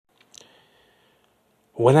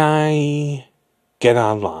When I get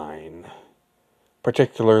online,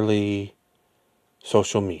 particularly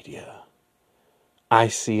social media, I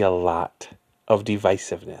see a lot of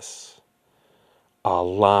divisiveness. A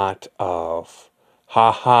lot of,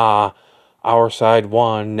 ha, our side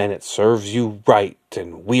won and it serves you right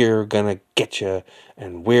and we're gonna get you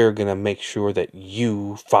and we're gonna make sure that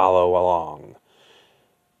you follow along.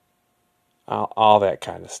 All that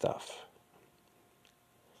kind of stuff.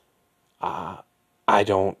 I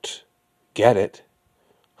don't get it.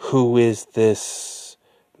 Who is this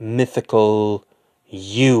mythical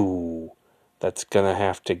you that's gonna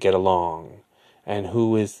have to get along? And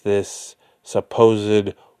who is this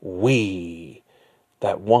supposed we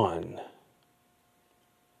that won?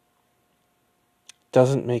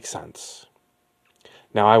 Doesn't make sense.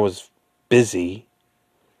 Now, I was busy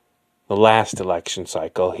the last election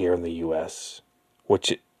cycle here in the U.S.,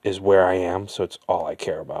 which is where I am, so it's all I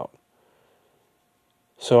care about.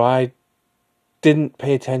 So I didn't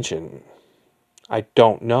pay attention. I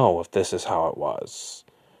don't know if this is how it was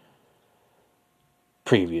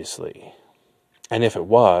previously. And if it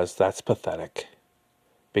was, that's pathetic.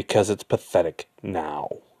 Because it's pathetic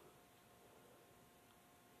now.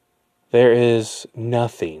 There is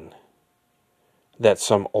nothing that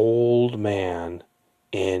some old man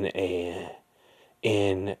in a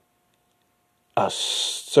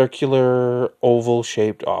circular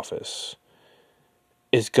oval-shaped office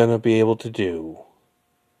is going to be able to do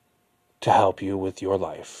to help you with your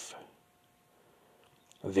life.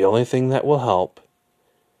 The only thing that will help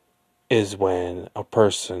is when a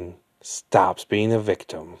person stops being a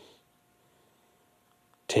victim,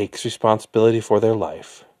 takes responsibility for their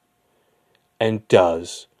life, and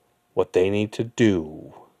does what they need to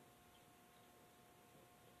do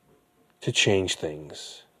to change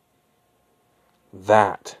things.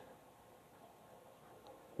 That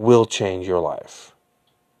will change your life.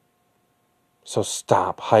 So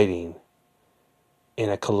stop hiding in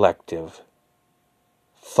a collective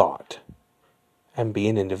thought and be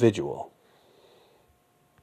an individual.